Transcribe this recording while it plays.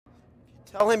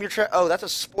Tell him you're oh, that's a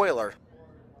spoiler.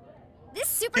 This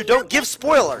super. You don't give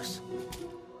spoilers.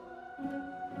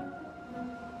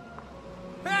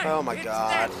 Hey, Oh my it's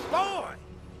God. that boy.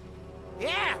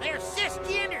 Yeah, they're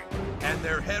cisgender. And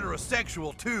they're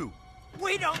heterosexual too.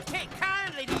 We don't take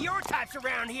kindly to your types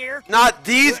around here. Not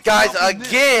these guys Welcome this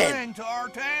again. thing to our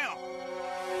town.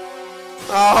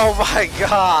 Oh my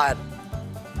God.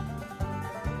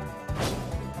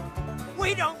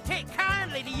 We don't take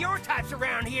kindly to your types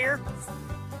around here.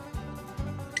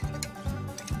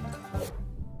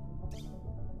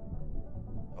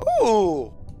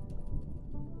 Ooh.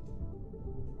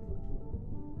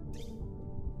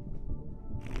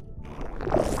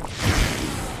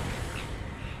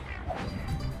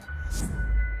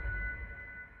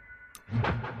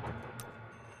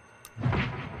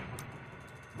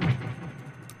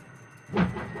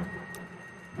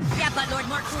 Yeah, but Lord,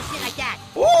 more cool shit like that.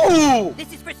 Ooh.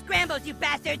 This is for scrambles, you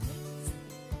bastards.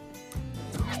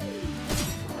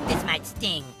 This might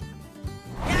sting.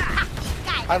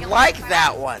 I like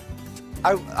that one.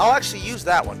 I'll actually use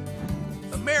that one.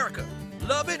 America,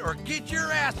 love it or get your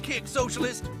ass kicked,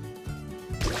 socialist.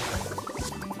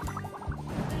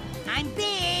 I'm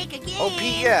big again. Oh,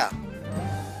 Pete, yeah.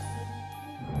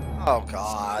 Oh,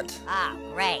 God. Oh,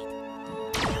 great.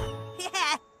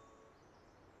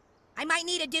 I might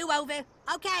need a do-over.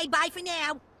 Okay, bye for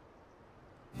now.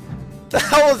 The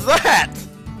hell was that?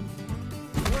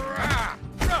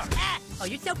 Oh,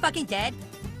 you're so fucking dead.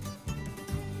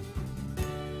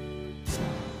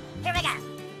 Here we go.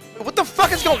 What the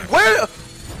fuck is going? Where?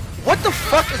 What the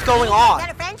fuck is going on? Got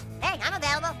a friend? Hey, I'm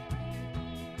available.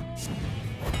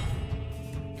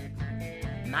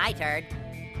 My turn.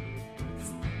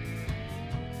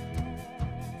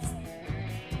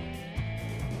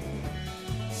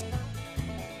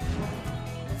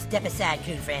 Step aside,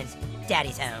 coon friends.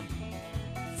 Daddy's home.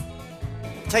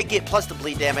 Take it plus the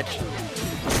bleed damage.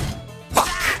 Fuck.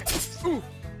 You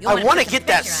I wanna want to put some get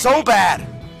that pressure on so that. bad.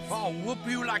 I'll whoop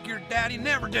you like your daddy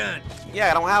never done.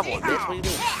 Yeah, I don't have one, bitch. What do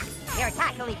you mean? Your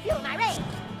attack only fueled my rage.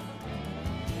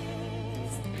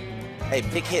 Hey,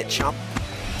 big hit, chump.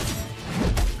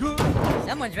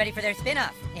 Someone's ready for their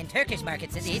spin-off, in Turkish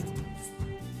markets at least.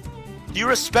 Do you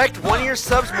respect 1 year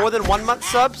subs more than 1 month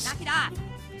subs? Knock it off.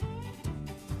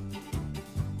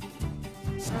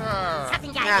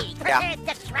 Something Yeah, gotta be. yeah.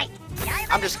 That's right.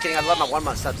 I'm just kidding. I love my 1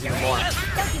 month subs even more.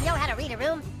 Don't you know how to read a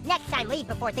room? Next time, leave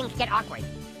before things get awkward.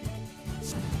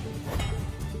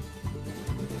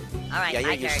 All right, Yeah, you're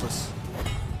my turn. useless.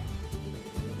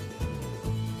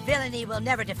 Villainy will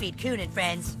never defeat Coon and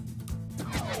friends.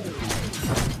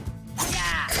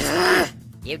 Yeah.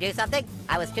 You do something?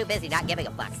 I was too busy not giving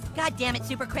a fuck. God damn it,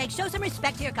 Super Craig. Show some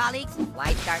respect to your colleagues.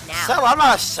 Why start now? Sell? I'm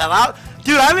not a sellout.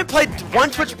 Dude, I haven't played one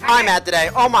Twitch Prime ad today.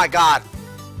 Oh my God.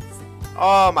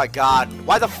 Oh my God.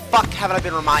 Why the fuck haven't I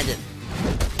been reminded?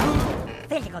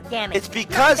 Physical damage. It's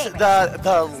because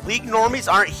the league normies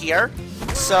aren't here,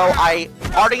 so I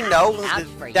already know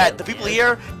that the people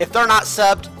here, if they're not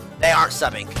subbed, they aren't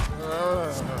subbing.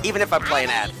 Even if I play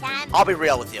an ad. I'll be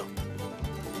real with you.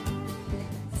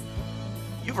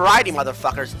 You variety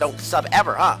motherfuckers don't sub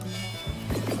ever, huh?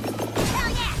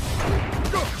 Hell yeah!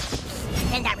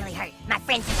 And that really hurt. My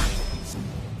friends love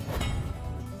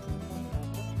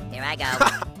it. Here I go.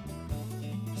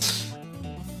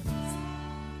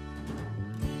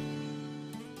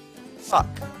 Fuck.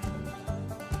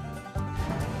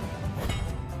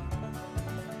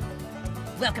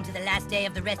 Welcome to the last day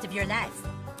of the rest of your life.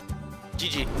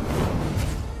 GG.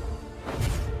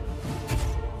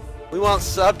 We want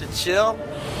sub to chill.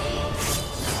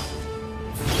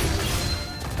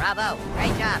 Bravo.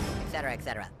 Great job. Etc.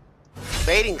 etc.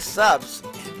 Baiting subs.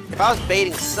 If I was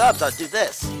baiting subs, I'd do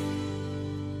this.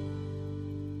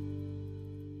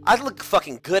 I'd look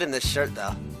fucking good in this shirt,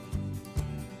 though.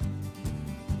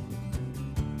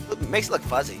 Makes it look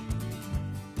fuzzy.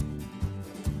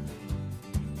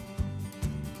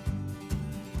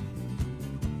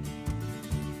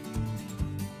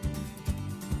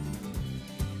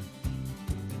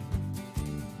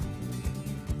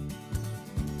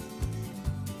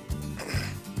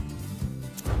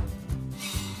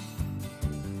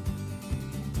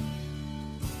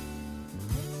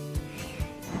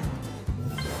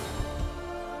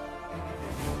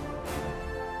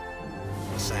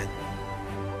 Saying.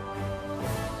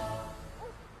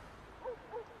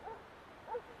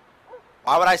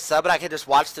 Why would I sub it? I could just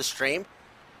watch the stream.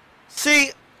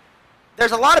 See,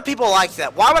 there's a lot of people like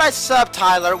that. Why would I sub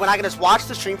Tyler when I can just watch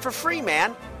the stream for free,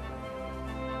 man?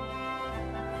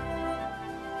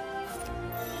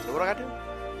 So what do I gotta do?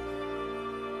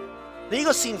 Then you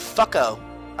go see Fucko.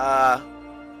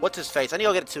 What's his face? I need to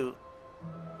go get it to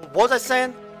what was I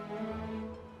saying?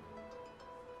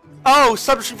 Oh,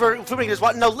 substitute for filmmakers.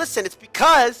 What? No, listen. It's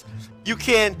because you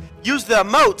can use the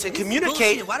emotes and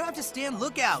communicate. Why do I have to stand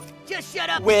lookout? Just shut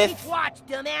up with and keep watch,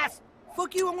 dumbass.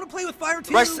 Fuck you, I want to play with fire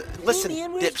too. Listen, Hey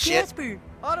man, where's dipshit. Jasper?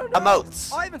 I don't know.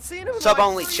 Emotes. I haven't seen him in Sub like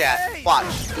only 3 chat. days. Watch.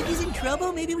 If he's in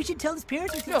trouble, maybe we should tell his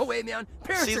parents. No way, man.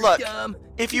 Parents See, are look. dumb.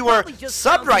 If He you were probably just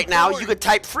subbed sounds right now, bored. you could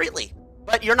type freely,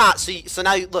 but you're not. So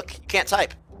now you look. You can't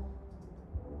type.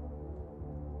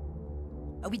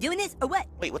 Are we doing this or what?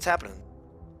 Wait, what's happening?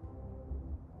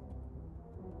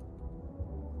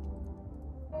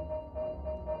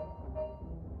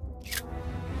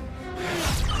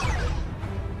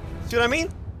 See what I mean?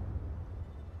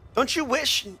 Don't you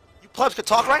wish you plebs could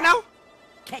talk right now?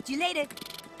 Catch you later.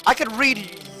 I could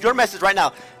read your message right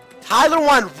now.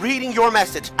 Tyler1 reading your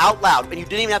message out loud, and you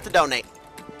didn't even have to donate.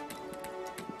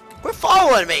 Quit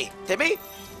following me, Timmy.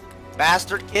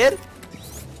 Bastard kid.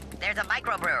 There's a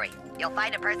microbrewery. You'll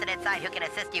find a person inside who can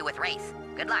assist you with race.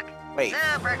 Good luck. Wait.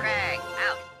 Super Craig,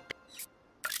 out.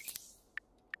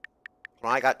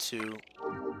 Well, I got to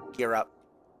gear up.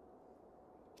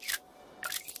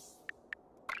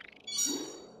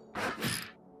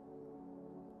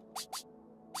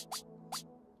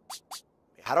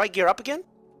 How do I gear up again?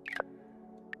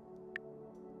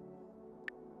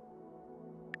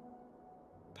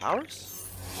 Powers?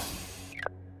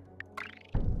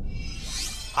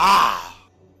 Ah!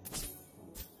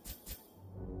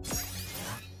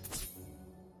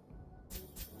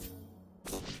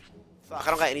 Fuck, I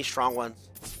don't got any strong ones.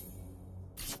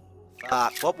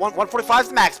 Well, 145 is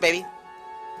the max, baby.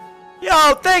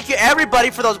 Yo, thank you everybody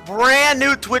for those brand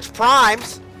new Twitch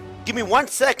Primes. Give me 1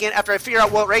 second after I figure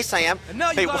out what race I am. And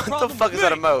now you Hey, got a what the problem fuck with is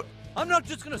that me. emote? I'm not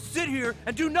just gonna sit here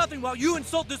and do nothing while you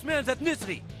insult this man's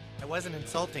ethnicity. I wasn't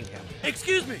insulting him.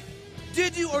 Excuse me.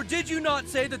 Did you or did you not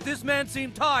say that this man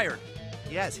seemed tired?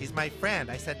 Yes, he's my friend.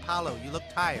 I said, Paulo, you look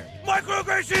tired.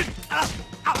 Microaggression!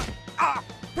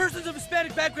 Persons of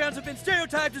Hispanic backgrounds have been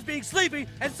stereotyped as being sleepy,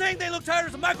 and saying they look tired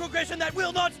is a microaggression that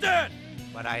will not stand!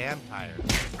 But I am tired.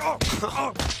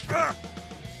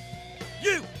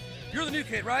 You're the new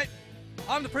kid, right?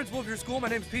 I'm the principal of your school. My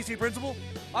name's PC Principal.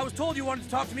 I was told you wanted to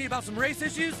talk to me about some race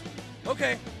issues.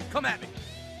 Okay, come at me.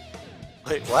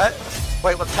 Wait, what?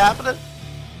 Wait, what's happening?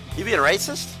 You being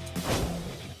racist?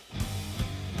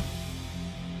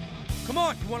 Come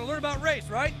on, you want to learn about race,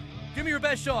 right? Give me your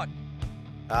best shot.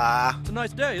 It's a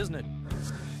nice day, isn't it?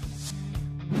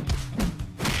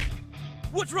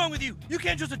 What's wrong with you? You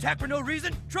can't just attack for no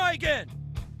reason. Try again.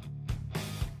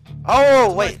 Oh,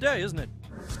 It's a wait. nice day, isn't it?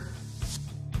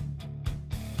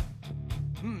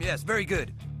 Yes, very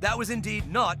good. That was indeed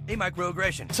not a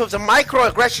microaggression. So it's a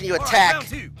microaggression you All right, attack, round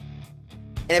 2.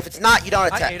 and if it's not, you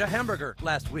don't I attack. ate a hamburger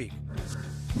last week.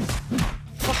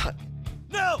 Fuck.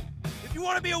 No! If you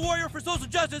want to be a warrior for social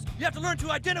justice, you have to learn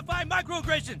to identify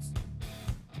microaggressions.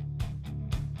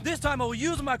 This time I will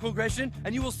use a microaggression,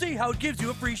 and you will see how it gives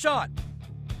you a free shot.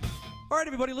 All right,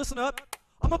 everybody, listen up.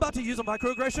 I'm about to use a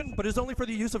microaggression, but it's only for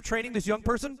the use of training this young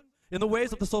person in the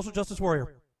ways of the social justice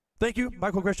warrior. Thank you.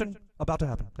 Microaggression about to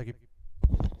happen. Thank you.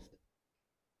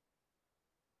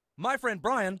 My friend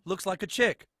Brian looks like a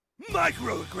chick.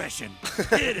 Microaggression.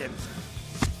 Hit him.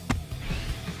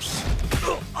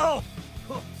 Oh!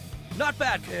 Not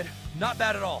bad, kid. Not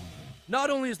bad at all. Not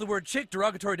only is the word chick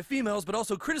derogatory to females, but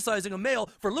also criticizing a male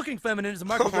for looking feminine is a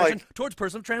microaggression towards a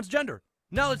person of transgender.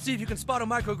 Now let's see if you can spot a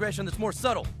microaggression that's more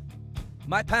subtle.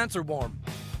 My pants are warm.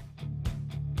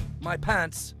 My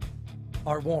pants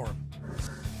are warm.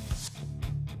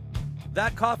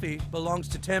 That coffee belongs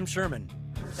to Tim Sherman.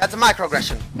 That's a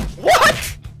microaggression.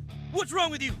 What? What's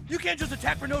wrong with you? You can't just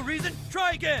attack for no reason.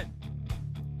 Try again.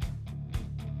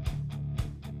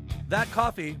 That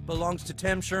coffee belongs to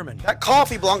Tim Sherman. That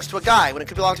coffee belongs to a guy when it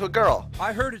could belong to a girl.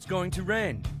 I heard it's going to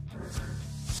rain.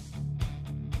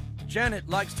 Janet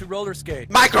likes to roller skate.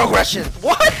 Microaggression.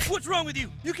 What? What's wrong with you?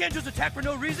 You can't just attack for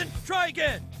no reason. Try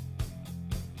again.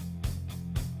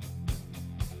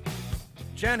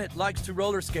 Janet likes to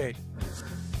roller skate.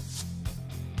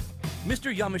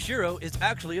 Mr. Yamashiro is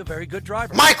actually a very good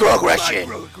driver. Microaggression.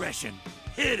 Microaggression.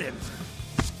 Hit him.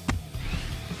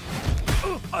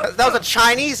 That was a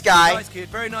Chinese guy. Nice, kid.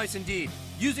 Very nice indeed.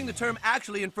 Using the term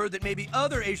actually inferred that maybe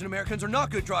other Asian Americans are not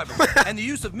good drivers, and the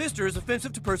use of Mr. is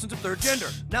offensive to persons of third gender.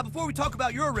 Now, before we talk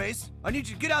about your race, I need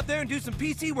you to get out there and do some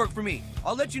PC work for me.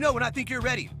 I'll let you know when I think you're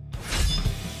ready.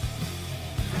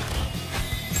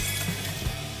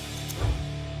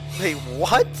 Wait,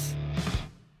 what?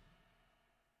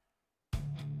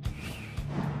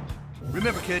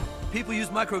 Remember, kid, people use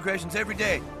microaggressions every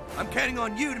day. I'm counting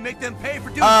on you to make them pay for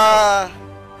doing so.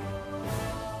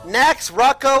 Next,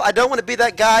 Rocco, I don't want to be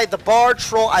that guy. The bar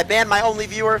troll, I banned my only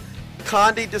viewer.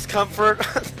 Condi, discomfort.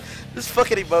 This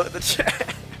fucking emote in the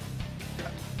chat.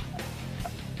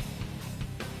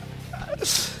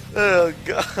 Oh,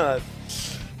 God.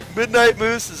 Midnight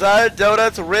Moose, Desire,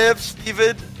 Donuts, Riv,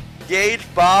 Steven, Gage,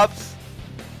 Bobs.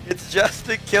 It's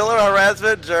Justin, Killer,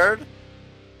 Harassment, Jern,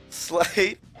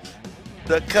 Slate,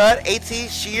 The Cut, AT,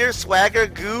 Sheer, Swagger,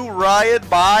 Goo, Ryan,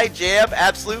 Bye, Jam,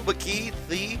 Absolute, McKee,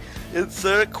 The,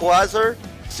 Insert, Quasar,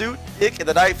 Suit, Dick, and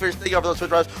the Nightfish. Thank you all for those Twitch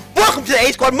drives. Welcome to the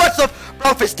A Squad. Much love,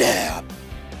 Breakfast Dab.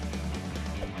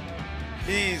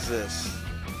 Jesus.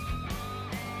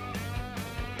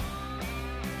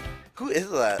 Who is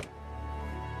that?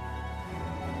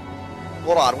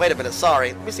 Hold on, wait a minute,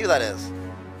 sorry. Let me see who that is.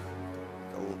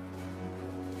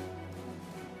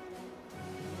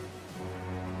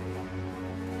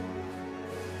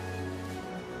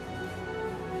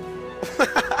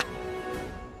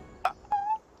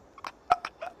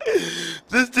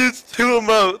 This dude's 2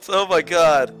 emotes. Oh my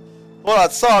god. Hold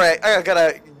on, sorry. I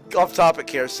gotta off topic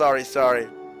here. Sorry.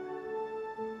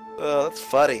 That's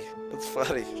funny. That's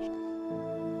funny.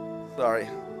 Sorry.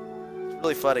 It's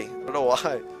really funny. I don't know why.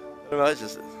 I don't know, it's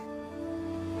just...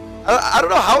 I don't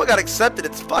know how it got accepted.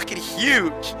 It's fucking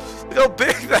huge. Look how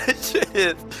big that shit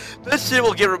is. This shit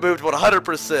will get removed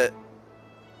 100%.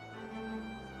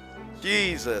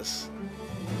 Jesus.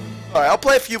 Alright, I'll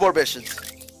play a few more missions.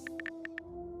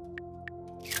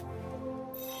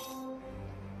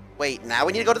 Wait, now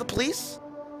we need to go to the police?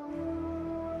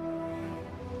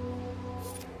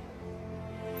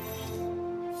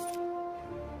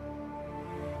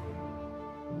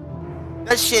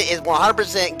 That shit is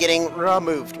 100% getting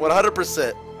removed.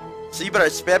 100%. So you better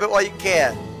spam it while you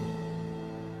can.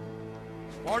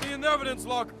 Party in the evidence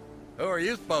locker. Who are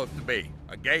you supposed to be?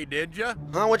 A gay ninja?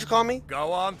 Huh? What'd you call me?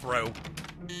 Go on through.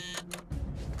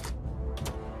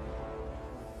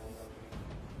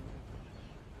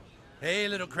 Hey,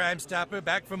 little Crime Stopper,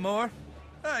 back for more?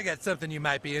 I got something you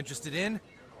might be interested in.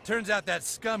 Turns out that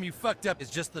scum you fucked up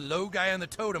is just the low guy on the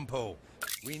totem pole.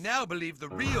 We now believe the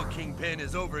real kingpin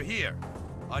is over here,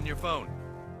 on your phone,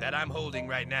 that I'm holding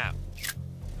right now.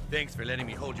 Thanks for letting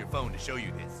me hold your phone to show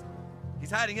you this. He's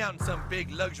hiding out in some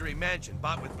big luxury mansion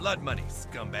bought with blood money,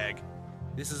 scumbag.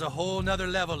 This is a whole nother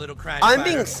level, little crime I'm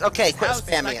being... fighter. Okay, This quit house is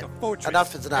spamming like it. a fortress.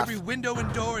 Enough is enough. Every window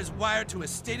and door is wired to a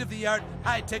state-of-the-art,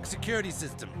 high-tech security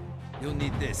system. You'll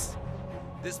need this.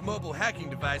 This mobile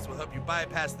hacking device will help you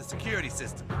bypass the security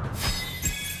system.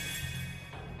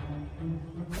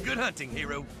 Good hunting,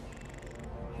 hero.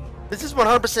 This is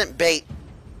 100% bait.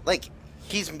 Like,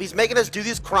 he's making us do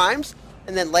these crimes,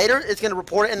 and then later it's going to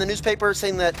report it in the newspaper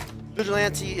saying that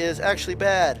vigilante is actually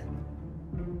bad.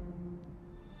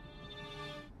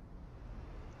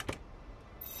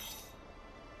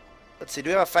 Let's see, do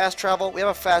we have a fast travel? We have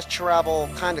a fast travel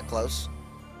kind of close.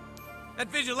 That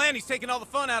vigilante's taking all the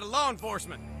fun out of law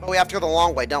enforcement. But we have to go the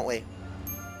long way, don't we?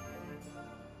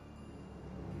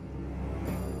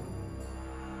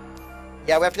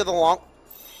 Yeah, we have to go the long...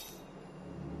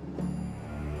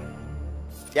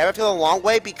 Yeah, we have to go the long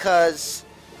way because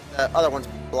the other one's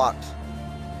blocked.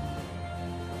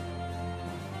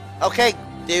 Okay,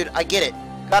 dude, I get it.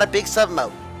 Got a big sub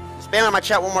mode. Spam on my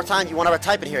chat one more time if you want to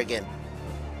type it here again.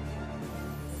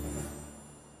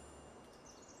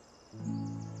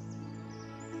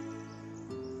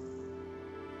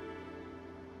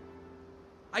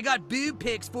 I got boob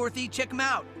pics, Forthy. Check them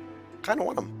out. Kinda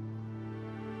want them.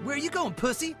 Where are you going,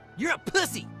 pussy? You're a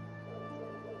pussy.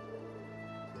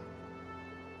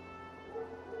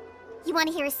 You want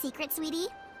to hear a secret, sweetie?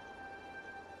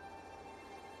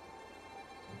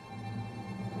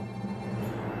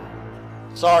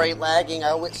 Sorry, lagging.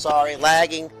 Sorry,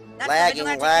 lagging.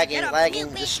 Lagging.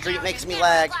 The street makes me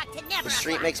lag. The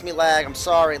street makes me lag. I'm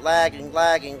sorry. Lagging.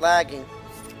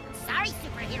 Sorry,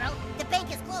 superhero. The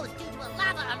bank is closed due to a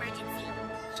lava emergency.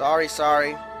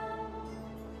 Sorry.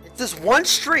 It's this one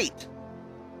street.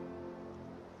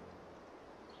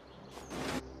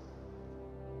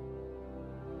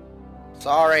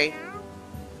 Sorry.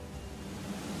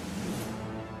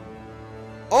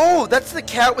 Oh, that's the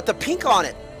cat with the pink on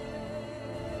it.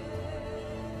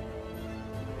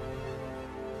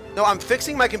 No, I'm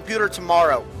fixing my computer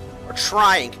tomorrow. Or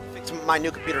trying to fix my new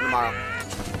computer tomorrow.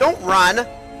 Don't run.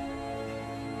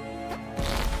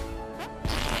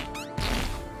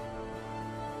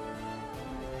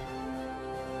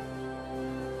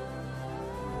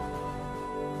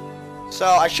 So,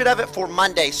 I should have it for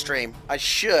Monday stream. I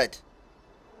should.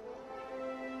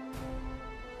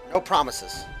 No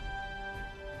promises.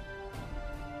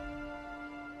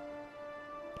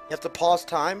 You have to pause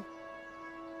time?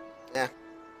 Yeah.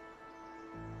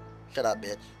 Shut up,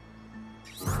 bitch.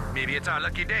 Maybe it's our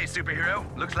lucky day, superhero.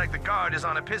 Looks like the guard is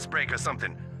on a piss break or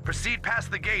something. Proceed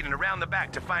past the gate and around the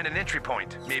back to find an entry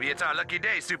point. Maybe it's our lucky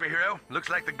day, superhero. Looks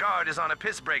like the guard is on a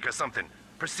piss break or something.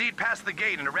 Proceed past the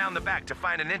gate and around the back to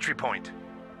find an entry point.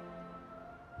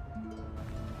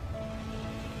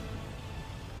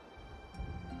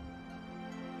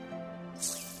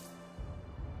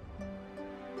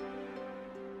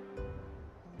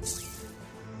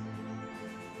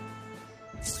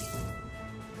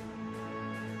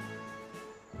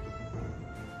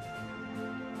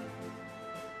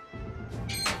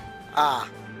 Ah,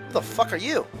 who the fuck are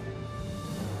you?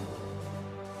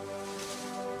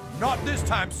 Not this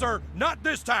time, sir. Not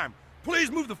this time. Please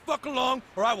move the fuck along,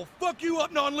 or I will fuck you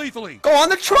up non-lethally. Go on,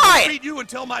 then try I'll it! beat you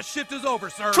until my shift is over,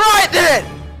 sir. Try it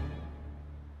then!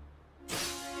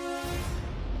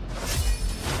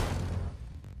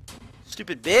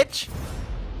 Stupid bitch.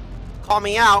 Call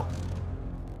me out.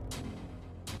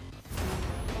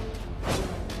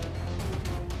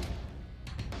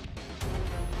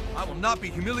 I will not be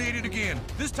humiliated again.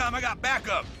 This time I got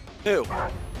backup. Who?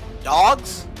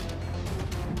 Dogs?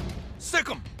 Sick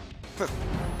 'em.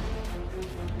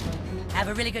 I have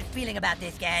a really good feeling about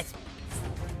this, guys.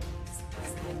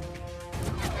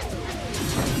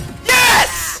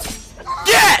 Yes!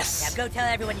 Yes! Now go tell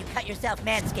everyone you cut yourself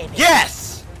manscaping.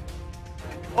 Yes!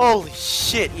 Holy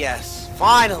shit, yes.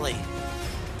 Finally.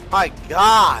 My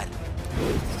God.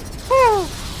 Whew.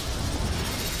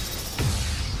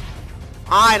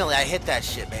 Finally, I hit that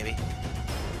shit, baby.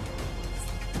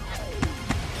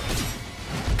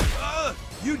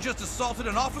 You just assaulted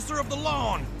an officer of the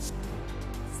lawn.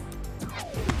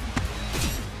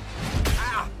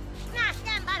 Ah. Smash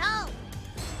them, butthole!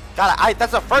 God,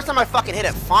 that's the first time I fucking hit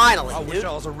it. Finally, I dude. wish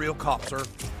I was a real cop, sir.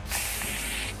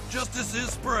 Justice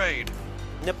is sprayed.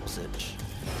 Nipples itch.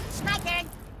 My turn.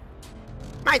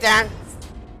 My turn.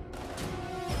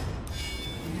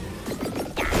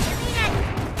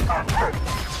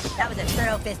 That was a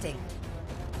thorough fisting.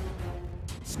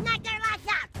 Knock their lights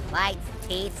out! Lights,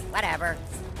 teeth, whatever.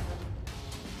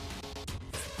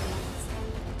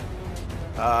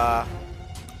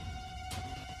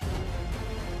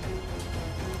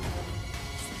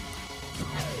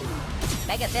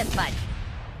 Mega fist punch.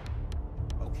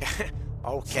 Okay.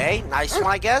 Okay, nice one,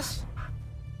 I guess.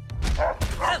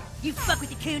 Oh, you fuck with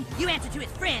the coon, you answer to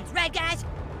his friends, right, guys?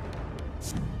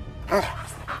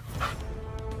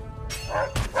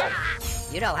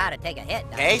 You know how to take a hit,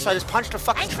 don't Okay, you? so I just punched a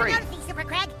fucking Thanks for tree. noticing, Super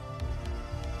Craig.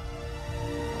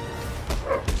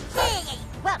 Hey,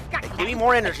 well, Give me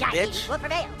more energy, bitch. Will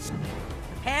prevail.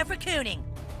 Prepare for cooning.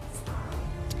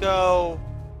 Let's go.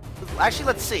 Actually,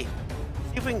 let's see. See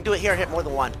if we can do it here and hit more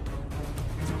than one.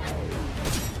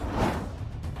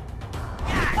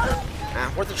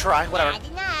 Worth a try, whatever.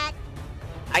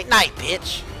 Night night,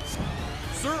 bitch.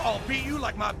 Sir, I'll beat you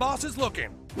like my boss is looking.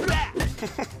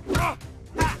 Don't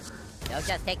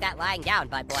just take that lying down,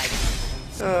 bud boy.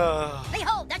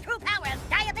 Behold the true power of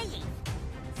diabetes.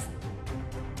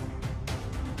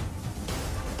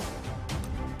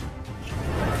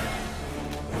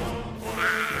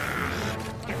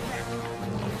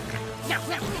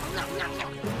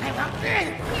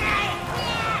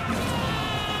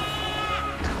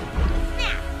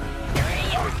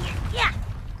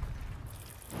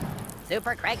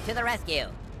 Super Craig to the rescue.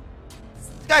 This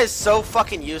guy is so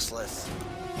fucking useless.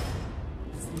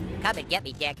 Come and get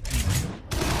me, Dick.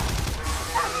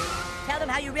 Tell them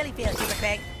how you really feel, Super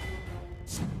Craig.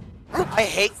 I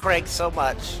hate Craig so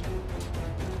much.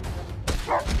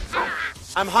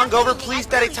 I'm hungover. Please,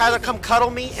 Daddy Tyler, come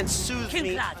cuddle me and soothe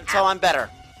me until I'm better.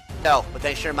 No, but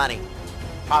thanks for your money.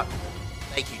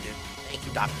 Thank you, dude. Thank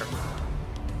you, doctor.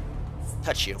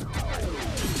 Touch you.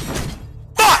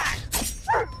 Fuck!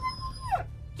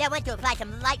 I want to apply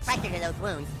some light pressure to those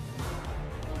wounds.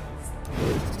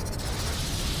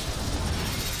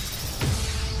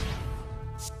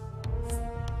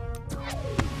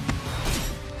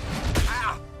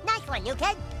 Nice one, new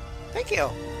kid. Thank you.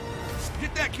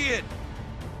 Get that kid.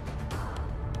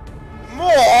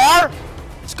 More?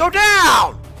 Let's go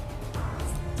down!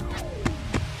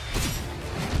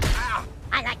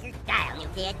 I like your style, new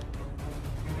kid.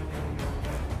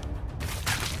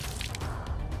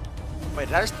 Wait,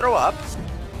 did I just throw up?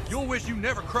 You'll wish you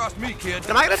never crossed me, kid.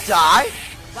 Am I gonna die?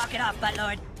 Walk it off,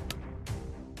 Buttlord.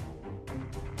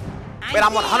 Wait,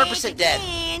 I'm 100% dead.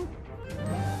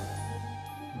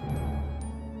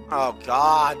 Oh,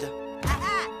 God.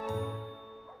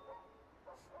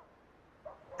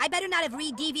 I better not have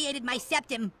re-deviated my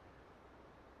septum.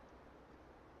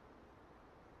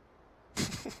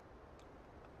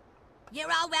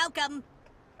 You're all welcome.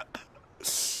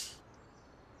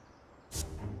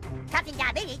 Captain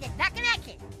Diabetes is back in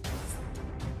action.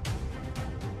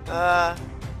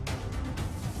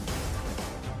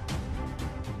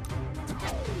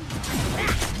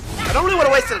 I don't really want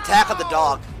to waste an attack on the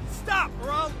dog. Stop,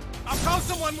 bro! I'll call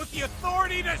someone with the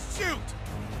authority to shoot!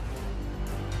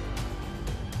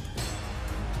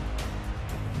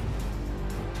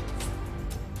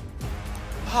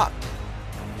 Fuck.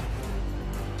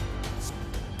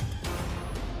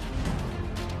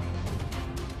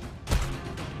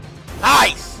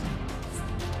 Nice!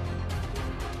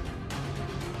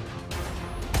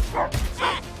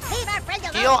 Leave our friend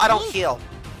alone. Heal? I don't heal.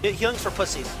 Healing's for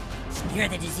pussies. You're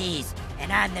the disease,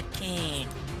 and I'm the king.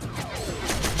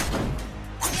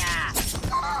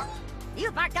 Yeah.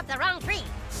 You barked up the wrong tree.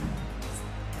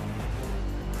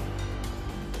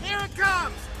 Here it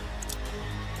comes!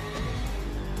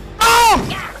 Oh!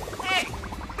 Yeah. Hey!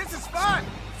 This is fun!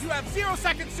 You have 0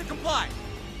 seconds to comply.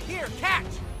 Here, catch!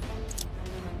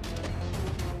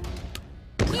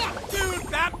 Yeah. Dude,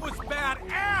 that was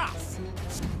badass!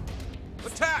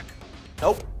 Attack!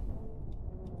 Nope.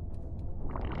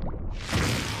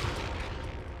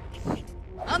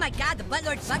 Oh my god, the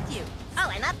Bloodlord fucked you. Oh,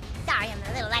 I'm up? Sorry, I'm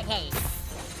a little lightheaded.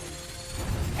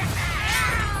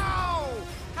 Ow!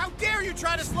 How dare you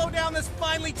try to slow down this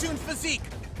finely tuned physique?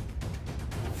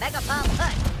 Mega Bomb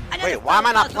Hood. Wait, why am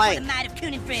I not playing? The Might of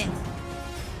Coon and Friends.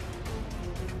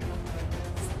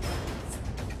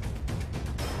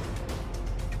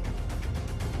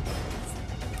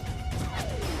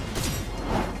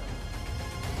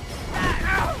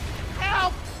 Ow!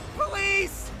 Help!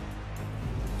 Police!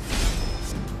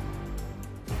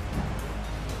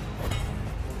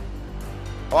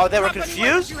 Oh, they were Drop any weapons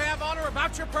confused? you have on or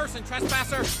about your person,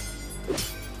 trespasser.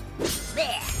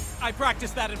 There. I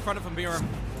practiced that in front of a mirror.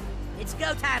 It's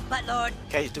go time, Buttlord.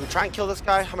 Okay, do we try and kill this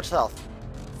guy? How much health?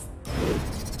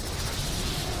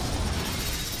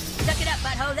 Suck it up,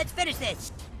 butthole. Let's finish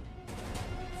this.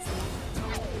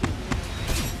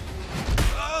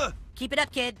 Keep it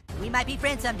up, kid. We might be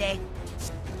friends someday.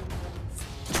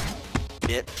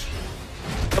 Bitch.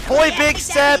 The boy Yeah, Big big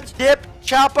Seb, damage. Dip,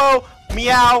 Chapo,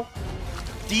 Meow,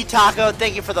 D Taco,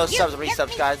 thank you for those subs and hit resubs,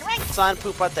 me guys. right. Son,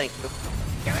 Poopa, thank you.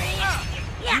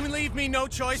 You leave me no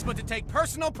choice but to take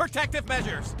personal protective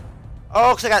measures.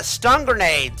 Oh, because I got stun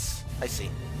grenades. I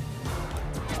see.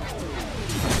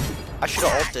 I should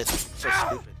have ulted. So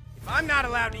stupid. If I'm not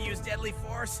allowed to use deadly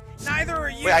force, neither are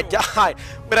you. Wait, I died.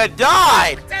 But I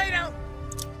died! Potato!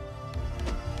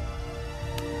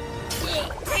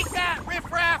 Take that,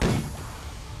 riffraff!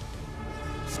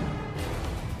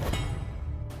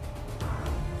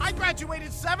 I graduated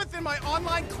 7th in my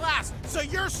online class, so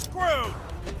you're screwed!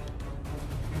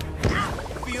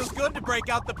 It feels good to break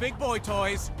out the big boy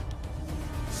toys.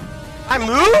 I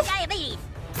move? Diabetes.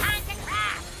 Time to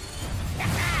crash.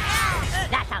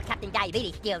 That's how Captain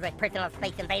Diabetes deals with personal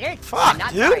space invaders. Fuck, I'm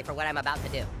not dude. sorry for what I'm about to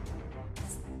do.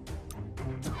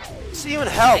 See you in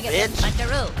hell, Pegasus bitch.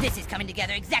 Puntaroo. This is coming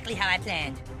together exactly how I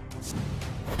planned.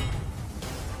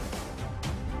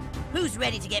 Who's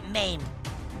ready to get maimed?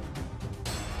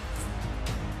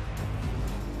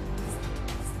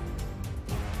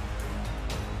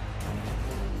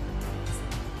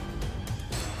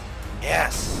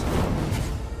 Yes.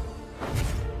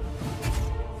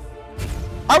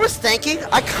 I was thinking,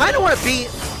 I kind of want to be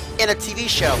in a TV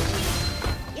show.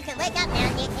 You can wake up now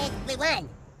and get Blue One.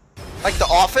 Like The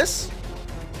Office.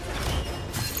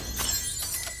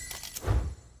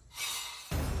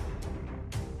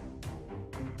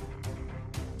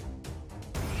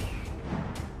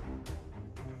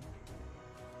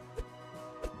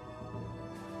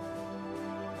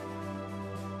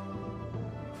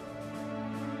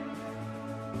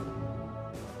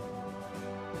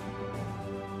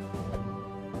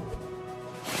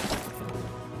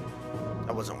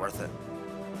 That wasn't worth it.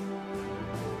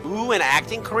 Ooh, an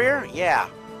acting career? Yeah.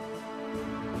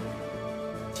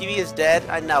 TV is dead,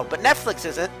 I know, but Netflix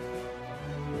isn't.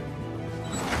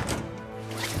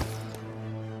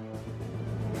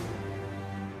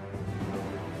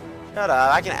 Shut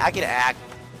up, I can act.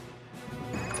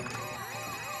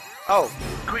 Oh.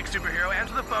 Quick, superhero,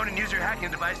 answer the phone and use your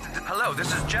hacking device to... Hello,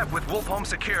 this is Jeff with Wolf Home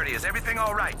Security. Is everything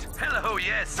all right? Hello,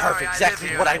 yes. Sorry, Perfect, I exactly live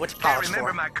here. what I went to college can't remember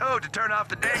for. my code to turn off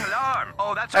the dang alarm.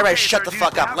 Oh, that's All right, okay, shut sir. the Do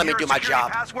fuck you up. have Let me your do my security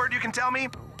job. password you can tell me?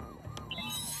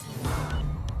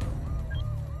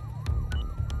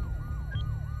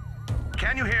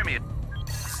 Can you hear me?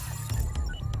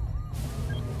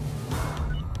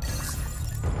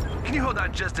 Can you hold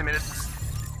on just a minute?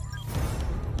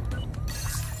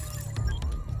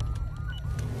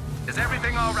 Is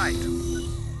everything all right?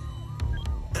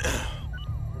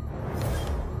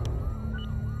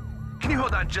 Can you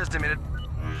hold on just a minute?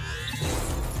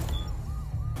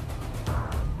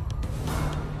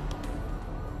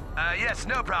 Yes,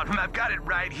 no problem. I've got it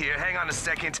right here. Hang on a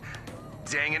second.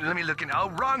 Dang it, let me look in. Oh,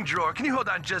 wrong drawer. Can you hold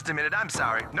on just a minute? I'm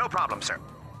sorry. No problem, sir.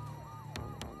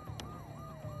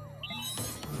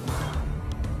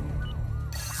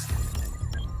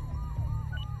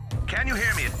 Can you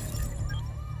hear me?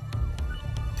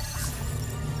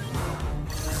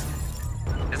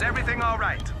 Is everything all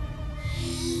right?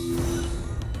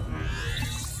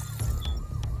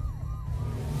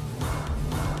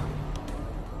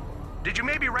 Did you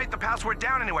maybe write the password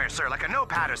down anywhere, sir? Like a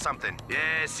notepad or something?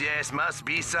 Yes, must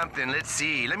be something. Let's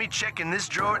see. Let me check in this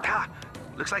drawer. Ah,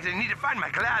 looks like I need to find my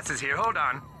glasses here. Hold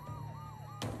on.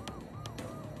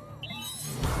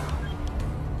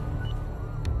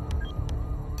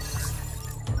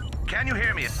 Can you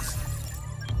hear me?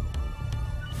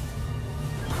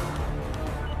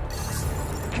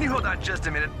 Can you hold on just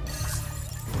a minute?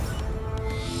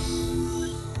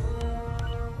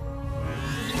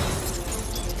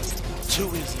 Too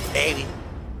easy, baby.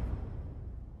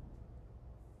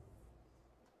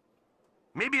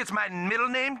 Maybe it's my middle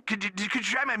name? Could you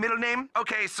try my middle name?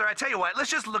 Okay, sir, I tell you what,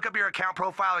 let's just look up your account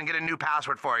profile and get a new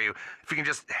password for you. If you can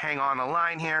just hang on the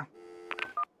line here.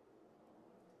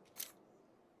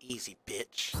 Easy,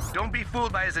 bitch. Don't be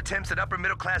fooled by his attempts at upper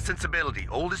middle class sensibility.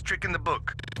 Oldest trick in the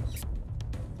book.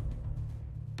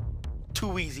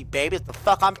 Too easy, baby. That's the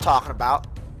fuck I'm talking about.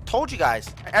 Told you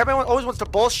guys. Everyone always wants to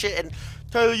bullshit and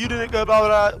Tyler, you didn't go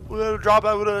blah blah drop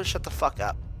out. Shut the fuck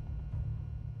up.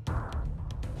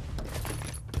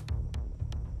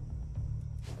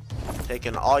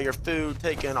 Taking all your food,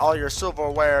 taking all your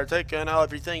silverware, taking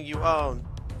everything you own.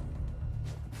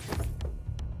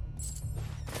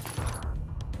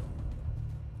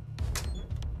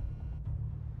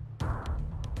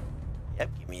 Yep,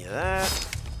 give me that.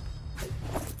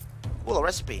 Cool, a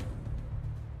recipe.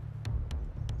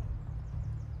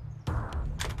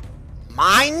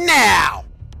 Mine now!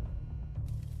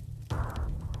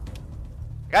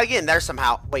 Gotta get in there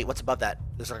somehow. Wait, what's above that?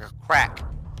 There's like a crack.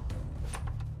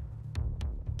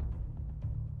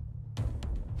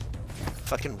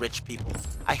 Fucking rich people.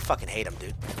 I fucking hate them,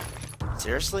 dude.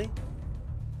 Seriously?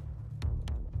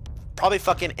 Probably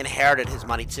fucking inherited his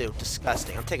money too.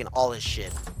 Disgusting. I'm taking all his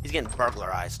shit. He's getting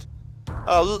burglarized.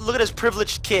 Oh, look at this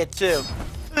privileged kid too.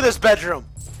 Look at this bedroom.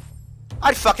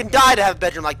 I'd fucking die to have a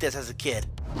bedroom like this as a kid.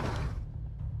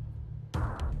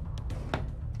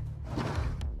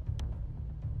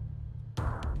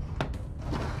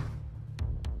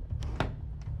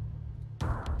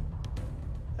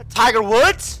 Tiger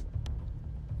Woods?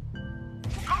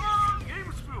 Come on,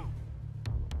 game spoon.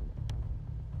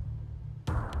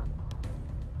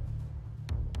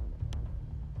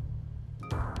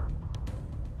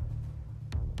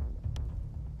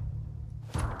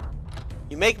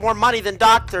 You make more money than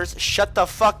doctors. Shut the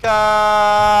fuck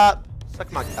up.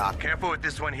 Suck my cock. Careful with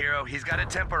this one, hero. He's got a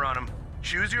temper on him.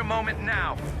 Choose your moment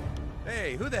now.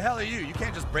 Hey, who the hell are you? You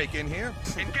can't just break in here.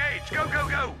 Engage. Go, go,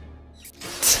 go.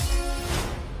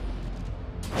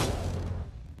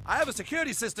 I have a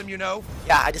security system, you know.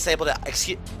 Yeah, I disabled it.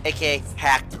 AKA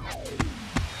hacked.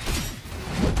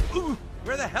 Ooh,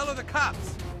 where the hell are the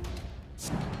cops?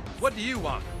 What do you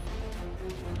want?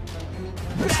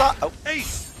 Stop. Oh.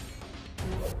 Ace!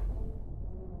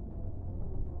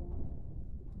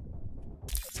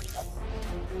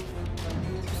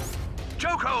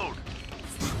 Chokehold.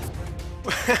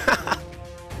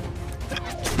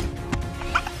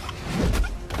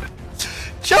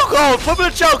 Chokehold! Put him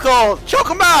in a chokehold! Choke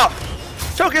him out!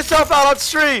 Choke yourself out on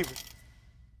stream!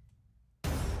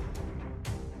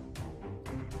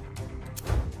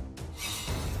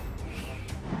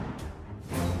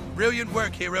 Brilliant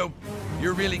work, hero.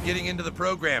 You're really getting into the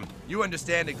program. You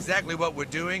understand exactly what we're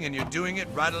doing, and you're doing it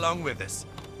right along with us.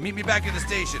 Meet me back at the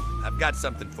station. I've got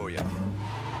something for you.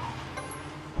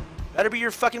 Better be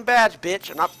your fucking badge, bitch.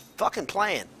 I'm not fucking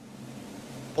playing.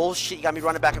 Bullshit, you got me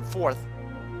running back and forth.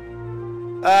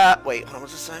 Wait, hold on,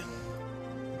 what's this saying?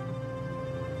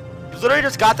 You literally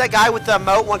just got that guy with the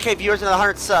moat, 1K viewers and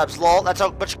 100 subs. Lol, that's how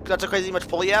crazy much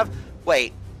pull you have?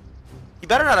 Wait. You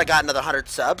better not have got another 100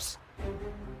 subs.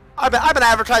 I've been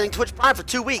advertising Twitch Prime for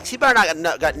 2 weeks. He better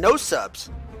not got no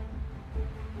subs.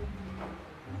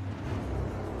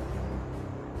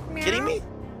 Kidding me?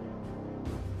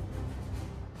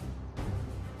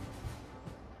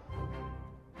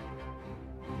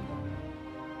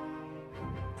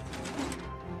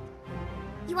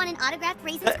 You want an autographed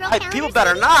Raisin Scroll calendar? People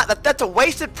better not. That's a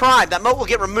wasted Prime. That moat will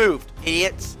get removed.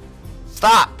 Idiots.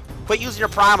 Stop. Quit using your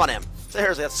Prime on him.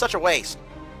 Seriously, that's such a waste.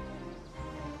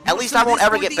 At least I won't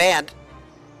ever get banned.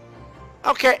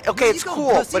 Okay, it's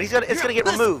cool, but it's gonna get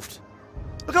removed.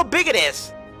 Look how big it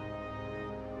is.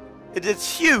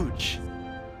 It's huge.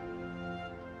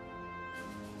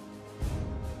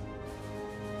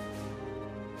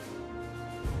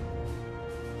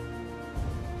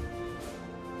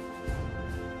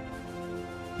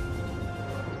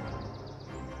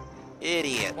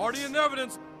 Idiot. Party in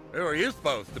evidence. Who are you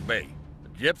supposed to be? A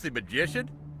gypsy magician?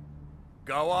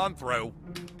 Go on through.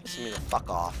 Pissing me the fuck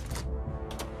off.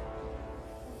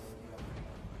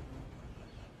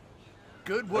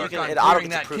 Good work can- on it auto clearing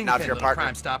gets that approved now if kingpin, you're a little partner.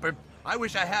 Crime Stopper. I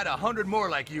wish I had 100 more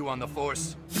like you on the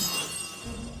force.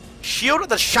 Shield of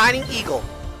the Shining Eagle.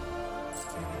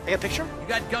 I get a picture? You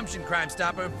got gumption, Crime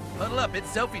Stopper. Huddle up, it's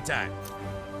selfie time.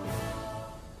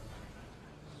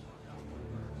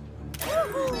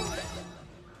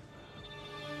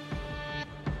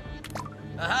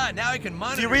 Aha, now I can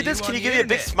monitor Do you read this? you Can on you the give me a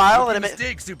big internet. smile Rookie and a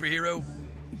mistake, superhero.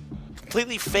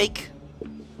 completely fake?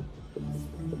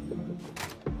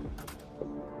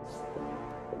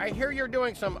 I hear you're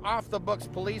doing some off-the-books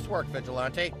police work,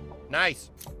 Vigilante. Nice.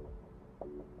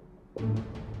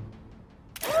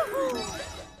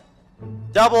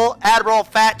 Double Admiral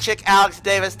Fat Chick Alex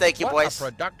Davis. Thank you, What boys. a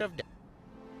productive day.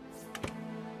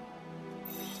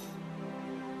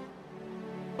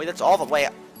 Wait, that's all the way.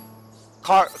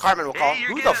 Carmen will call. Hey, you're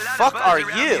Who getting the a lot of fuck buzz are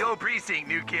around the you? old precinct,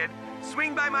 new kid.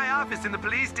 Swing by my office in the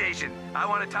police station. I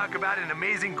want to talk about an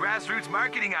amazing grassroots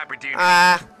marketing opportunity.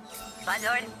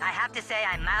 Buttlord, I have to say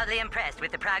I'm mildly impressed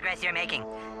with the progress you're making.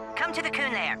 Come to the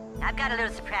Coon Lair. I've got a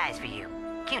little surprise for you.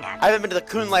 Coon hat. I haven't been to the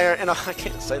Coon Lair in a, I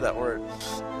can't say that word,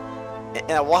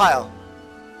 in a while.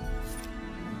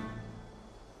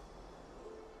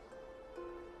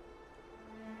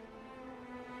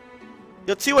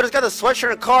 You'll see what he's got a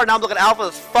sweatshirt and car. Now I'm looking alpha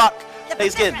as fuck. Hey,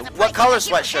 he's getting what color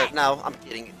sweatshirt? No, I'm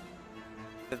kidding.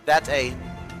 That's a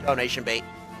donation bait.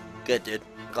 Good, dude.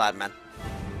 Glad, man.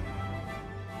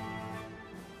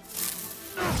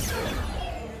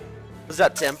 What's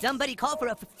that, Tim? Somebody call for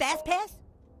a fast pass?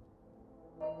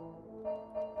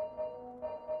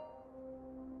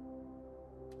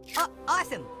 Oh,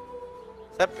 awesome.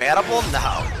 Is that bannable?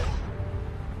 No.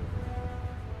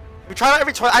 We try that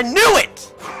every time. I knew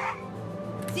it!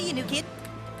 See you, new kid.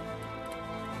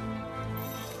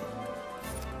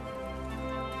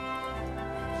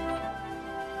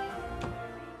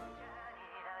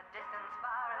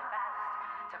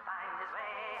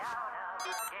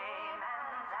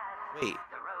 Wait.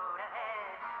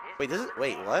 Wait, this is.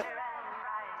 Wait, what?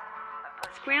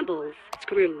 Scrambles,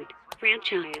 screwed,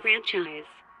 franchise.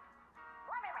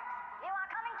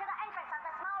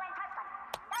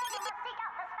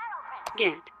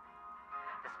 Get.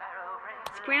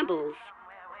 Scrambles.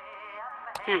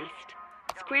 Fast.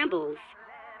 Scrambles.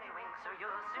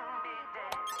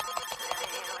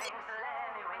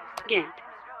 Get.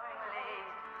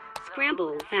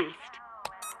 Scrambles. Fast.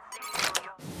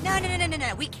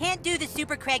 No. We can't do the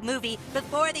Super Craig movie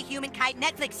before the Human Kite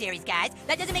Netflix series, guys.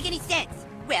 That doesn't make any sense.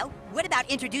 Well, what about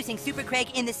introducing Super Craig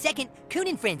in the second Coon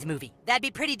and Friends movie? That'd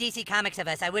be pretty DC Comics of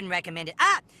us. I wouldn't recommend it.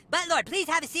 Ah! Buttlord, please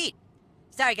have a seat.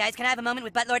 Sorry, guys. Can I have a moment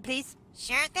with Buttlord, please?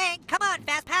 Sure thing. Come on,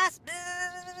 Fast Pass.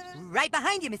 Right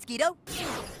behind you, Mosquito.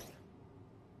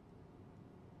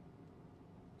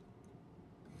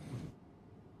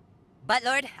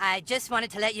 Buttlord, I just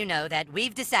wanted to let you know that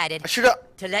we've decided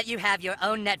to let you have your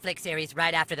own Netflix series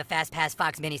right after the Fast Pass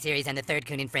Fox miniseries and the third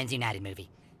Coon and Friends United movie.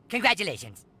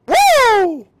 Congratulations.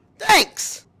 Woo!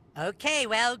 Thanks! Okay,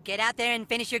 well, get out there and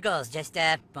finish your goals. Just,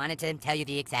 wanted to tell you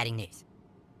the exciting news.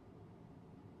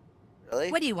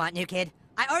 Really? What do you want, new kid?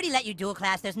 I already let you dual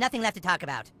class. There's nothing left to talk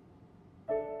about.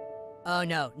 Oh,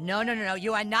 no. No.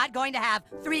 You are not going to have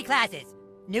 3 classes.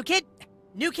 New kid,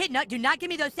 no, do not give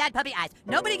me those sad puppy eyes.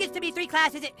 Nobody gets to be 3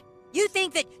 classes. You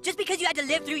think that just because you had to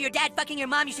live through your dad fucking your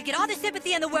mom, you should get all the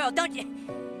sympathy in the world, don't you?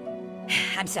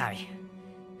 I'm sorry.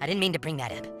 I didn't mean to bring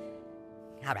that up.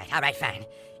 All right, fine.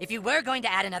 If you were going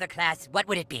to add another class, what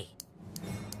would it be?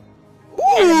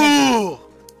 Ooh!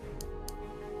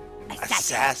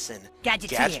 Assassin. Assassin.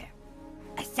 Gadgeteer.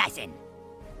 Assassin.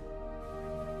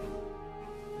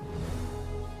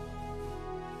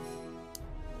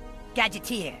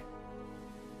 Gadgeteer.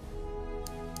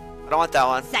 I don't want that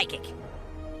one. Psychic.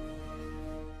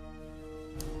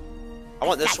 I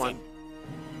want this one.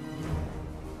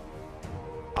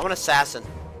 I'm an assassin.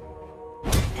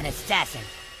 An assassin.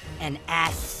 An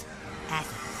ass.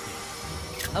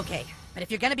 Okay, but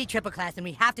if you're gonna be triple class, then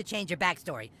we have to change your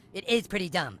backstory. It is pretty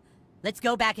dumb. Let's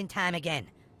go back in time again.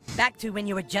 Back to when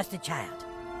you were just a child.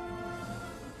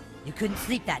 You couldn't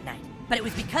sleep that night, but it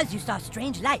was because you saw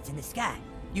strange lights in the sky.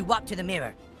 You walked to the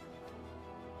mirror.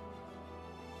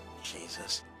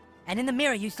 Jesus. And in the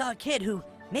mirror, you saw a kid who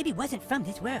maybe wasn't from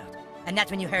this world. And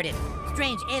that's when you heard it.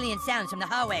 Strange alien sounds from the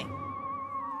hallway.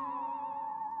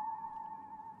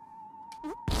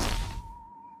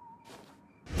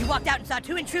 You walked out and saw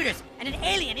 2 intruders and an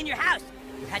alien in your house.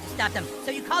 You had to stop them,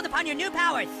 so you called upon your new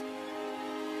powers.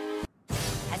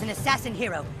 As an assassin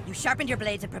hero. You sharpened your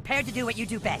blades and prepared to do what you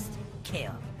do best.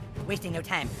 Kill. Wasting no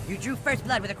time, you drew first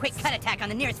blood with a quick cut attack on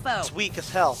the nearest foe. It's weak as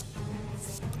hell.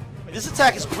 This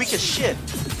attack is weak as shit.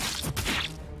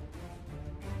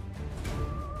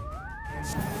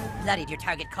 Bloodied, your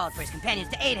target called for his companions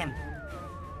to aid him.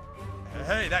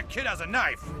 Hey, that kid has a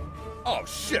knife. Oh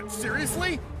shit,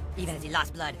 seriously? Even as he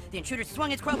lost blood, the intruder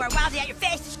swung his crowbar wildly at your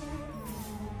face.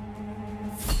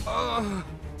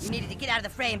 You needed to get out of the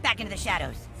fray and back into the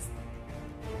shadows.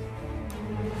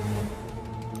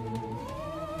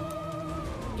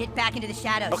 Get back into the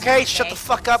shadows. Okay, shut the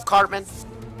fuck up, Cartman.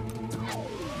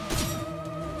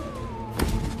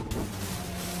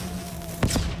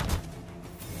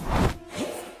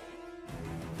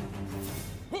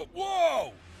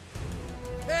 Whoa!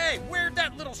 Hey, where'd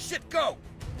that little shit go?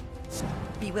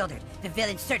 Bewildered, the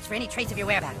villain searched for any trace of your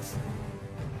whereabouts.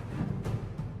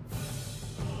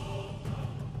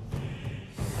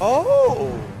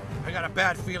 Oh! I got a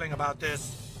bad feeling about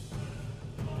this.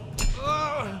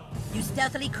 You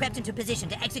stealthily crept into position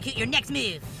to execute your next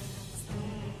move.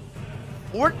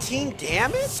 14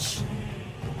 damage?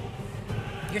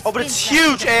 Your Oh, but it's spin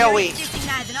huge slash AoE. piercing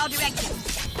knives in all directions.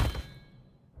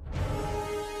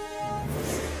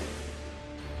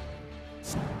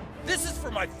 This is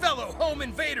for my fellow home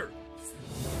invader.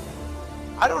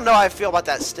 I don't know how I feel about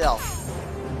that still.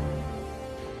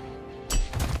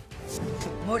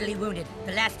 Mortally wounded,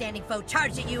 the last standing foe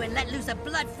charged at you and let loose a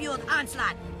blood-fueled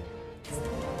onslaught.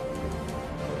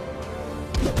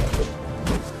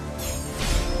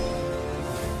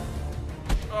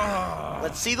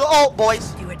 Let's see the ult,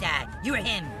 boys. Do or die. You or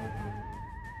him.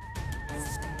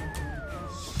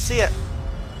 See it.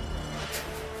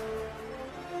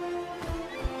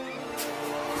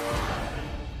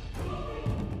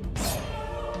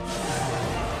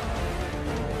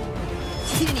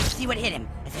 He didn't even see what hit him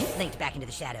as he slinked back into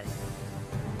the shadows.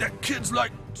 That kid's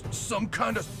like some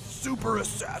kind of super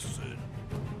assassin.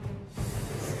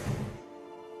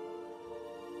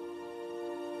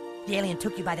 The alien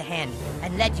took you by the hand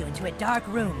and led you into a dark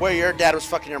room. Where your dad was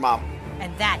fucking your mom.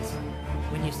 And that's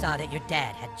when you saw that your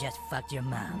dad had just fucked your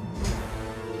mom.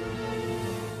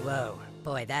 Whoa.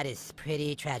 Boy, that is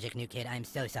pretty tragic, new kid. I'm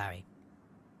so sorry.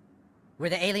 Were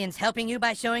the aliens helping you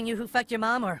by showing you who fucked your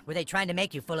mom, or were they trying to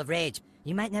make you full of rage?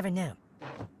 You might never know.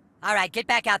 All right, get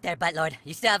back out there, buttlord.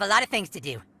 You still have a lot of things to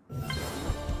do.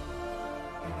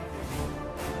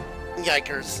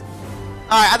 Yikers.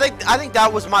 Alright, I think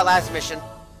that was my last mission.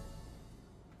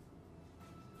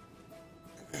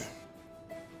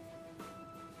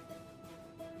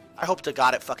 I hope to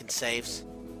God it fucking saves.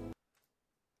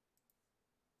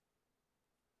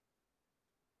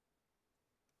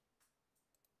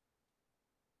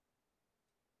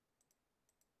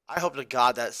 I hope to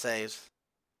God that saves.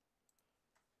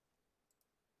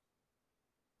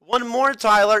 One more,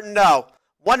 Tyler? No.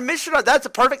 One mission, that's a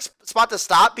perfect spot to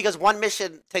stop because one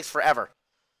mission takes forever.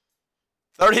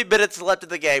 30 minutes left in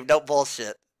the game, no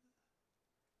bullshit.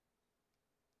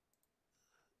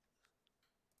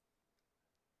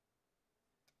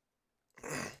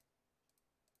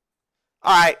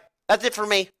 Alright, that's it for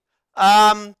me.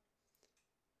 I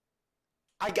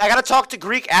gotta talk to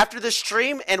Greek after the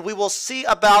stream, and we will see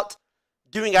about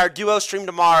doing our duo stream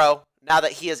tomorrow, now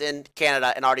that he is in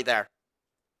Canada and already there.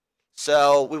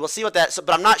 So, we will see what that...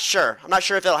 but I'm not sure. I'm not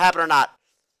sure if it'll happen or not.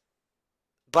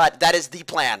 But that is the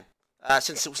plan,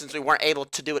 since we weren't able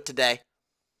to do it today.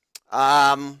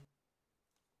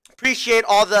 Appreciate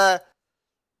all the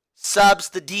subs,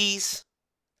 the Ds.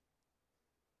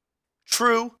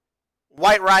 True.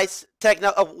 White Rice.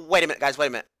 Techno... Oh, wait a minute, guys. Wait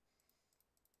a minute.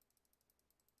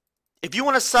 If you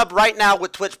want to sub right now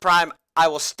with Twitch Prime, I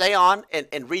will stay on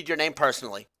and read your name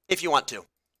personally, if you want to.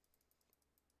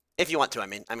 If you want to, I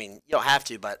mean, you don't have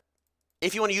to, but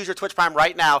if you want to use your Twitch Prime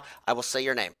right now, I will say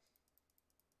your name.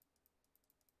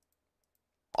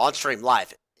 On stream,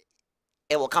 live.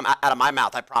 It will come out of my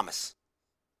mouth, I promise.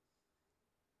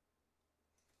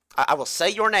 I will say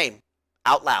your name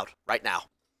out loud right now.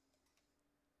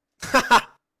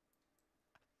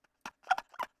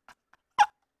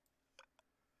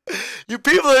 You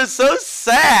people are so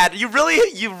sad. You really?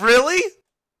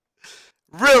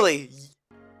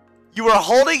 You were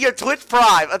holding your Twitch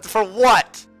Prime for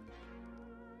what?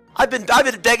 I've been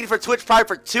begging for Twitch Prime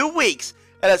for 2 weeks,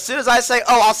 and as soon as I say,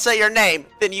 "Oh, I'll say your name,"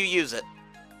 then you use it.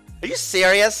 Are you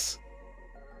serious?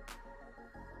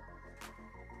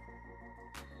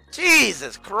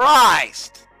 Jesus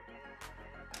Christ!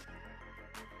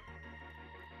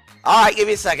 All right, give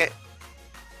me a second.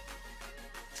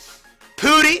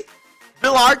 Pooty,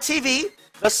 Villar TV,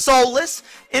 The Soulless,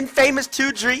 Infamous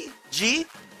 2G.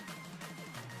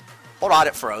 Hold on,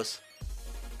 it froze.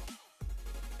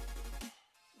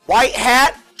 White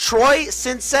Hat, Troy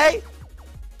Sensei,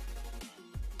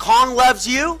 Kong Loves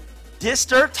You,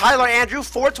 Dister, Tyler Andrew,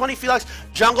 420 Felix,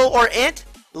 Jungle or Int,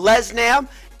 Lesnam,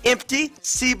 Empty,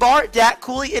 C-Bar, Dat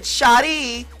Cooley, It's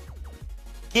Shoddy,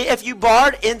 Get If You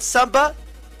Barred, In Sumba,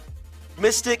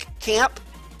 Mystic Camp,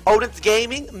 Odin's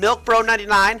Gaming, Milk Bro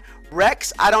 99,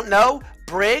 Rex, I Don't Know,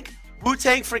 Brig,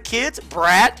 Wu-Tang for Kids,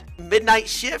 Brat, Midnight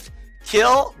Shift,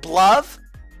 Kill, Bluff,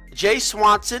 Jay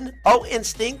Swanson, O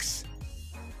Instincts,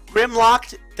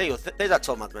 Grimlocked, there's that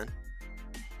 12 month, man.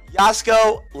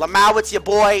 Yasko, Lamau, it's your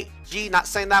boy, G, not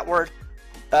saying that word,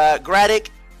 Gradic,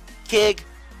 Kig,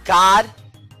 God,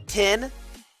 10,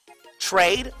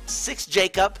 Trade, 6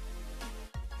 Jacob,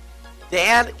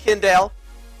 Dan Kindale,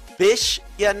 Bish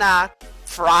Yana,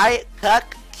 Fry,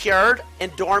 Cuck, Cured,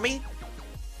 and Dormy,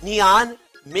 Neon,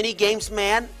 Mini Games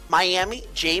Man, Miami,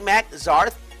 J-Mac,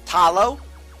 Zarth, Talo,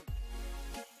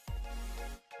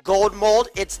 Gold Mold,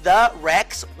 It's the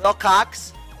Rex,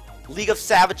 Wilcox, League of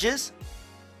Savages,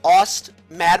 Ost,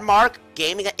 Madmark,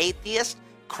 Gaming Atheist,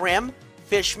 Krim,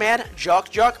 Fishman,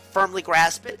 Juck, Firmly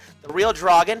Grasp It, The Real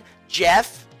Dragon,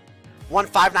 Jeff,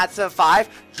 15975,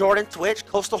 Jordan Twitch,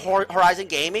 Coastal Horizon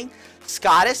Gaming,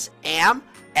 Scottis, Am,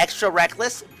 Extra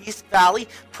Reckless, Beast Valley,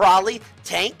 Prolly,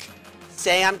 Tank,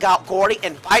 Sam Gordy,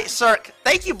 and Bite Circ.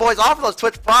 Thank you, boys, all for those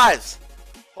Twitch prize.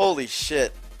 Holy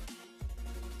shit.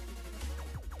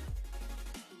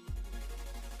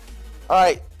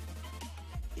 Alright.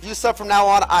 If you sub from now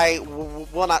on, I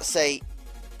will not say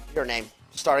your name.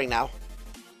 Starting now.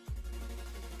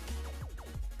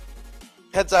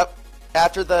 Heads up.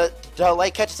 After the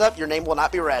delay catches up, your name will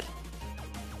not be read.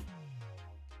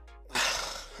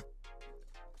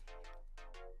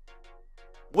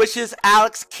 Wishes,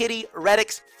 Alex, Kitty,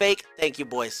 Reddix, Fake. Thank you,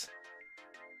 boys.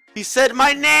 He said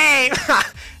my name!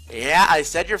 Yeah, I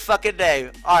said your fucking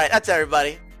name. Alright, that's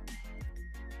everybody.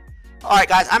 Alright,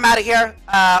 guys, I'm out of here.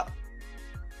 I'll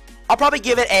probably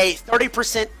give it a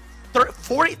 30%,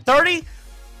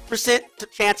 30%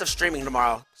 chance of streaming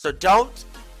tomorrow. So do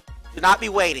not be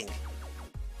waiting.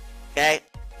 Okay?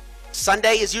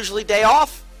 Sunday is usually day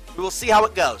off. We will see how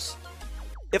it goes.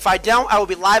 If I don't, I will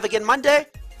be live again Monday.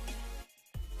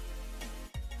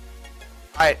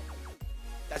 Alright.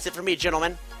 That's it for me,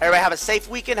 gentlemen. Everybody have a safe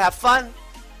weekend. Have fun.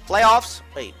 Playoffs.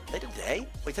 Wait, today?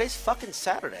 Wait, today's fucking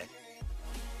Saturday.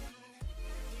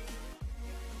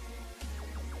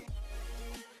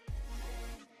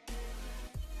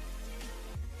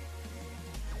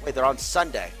 Wait, they're on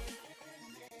Sunday.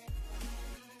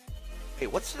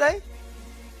 Wait, what's today?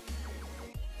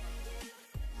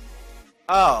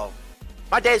 Oh.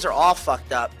 My days are all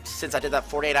fucked up since I did that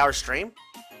 48-hour stream.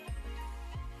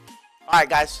 Alright,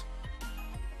 guys.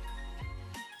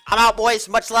 I'm out, boys.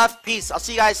 Much love. Peace. I'll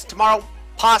see you guys tomorrow,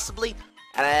 possibly,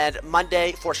 and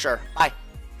Monday for sure. Bye.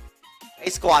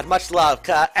 A-Squad, much love.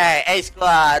 Hey,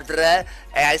 A-Squad, bruh.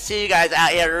 Hey, I see you guys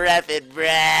out here reffing,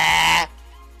 bruh.